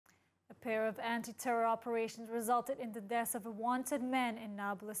pair of anti-terror operations resulted in the deaths of a wanted man in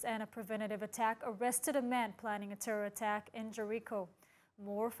Nablus, and a preventative attack arrested a man planning a terror attack in Jericho.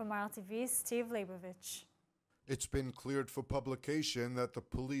 More from ILTV's Steve Leibovich. It's been cleared for publication that the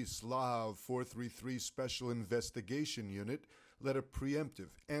police Lahav 433 Special Investigation Unit led a preemptive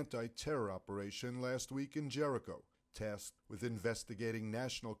anti-terror operation last week in Jericho. Tasked with investigating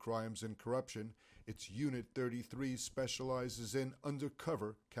national crimes and corruption, its Unit 33 specializes in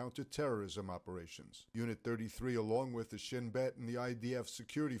undercover counterterrorism operations. Unit 33, along with the Shin Bet and the IDF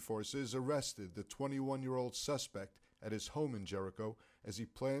security forces, arrested the 21-year-old suspect at his home in Jericho as he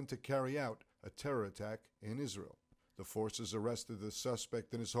planned to carry out a terror attack in Israel. The forces arrested the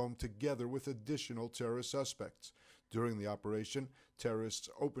suspect in his home together with additional terrorist suspects. During the operation, terrorists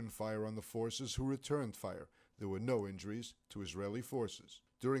opened fire on the forces, who returned fire. There were no injuries to Israeli forces.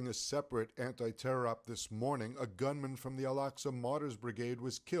 During a separate anti-terror op this morning, a gunman from the Al-Aqsa Martyrs Brigade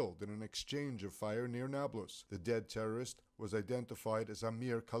was killed in an exchange of fire near Nablus. The dead terrorist was identified as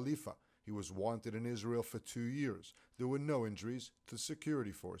Amir Khalifa. He was wanted in Israel for 2 years. There were no injuries to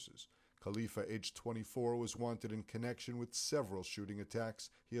security forces. Khalifa, aged 24, was wanted in connection with several shooting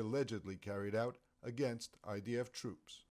attacks he allegedly carried out against IDF troops.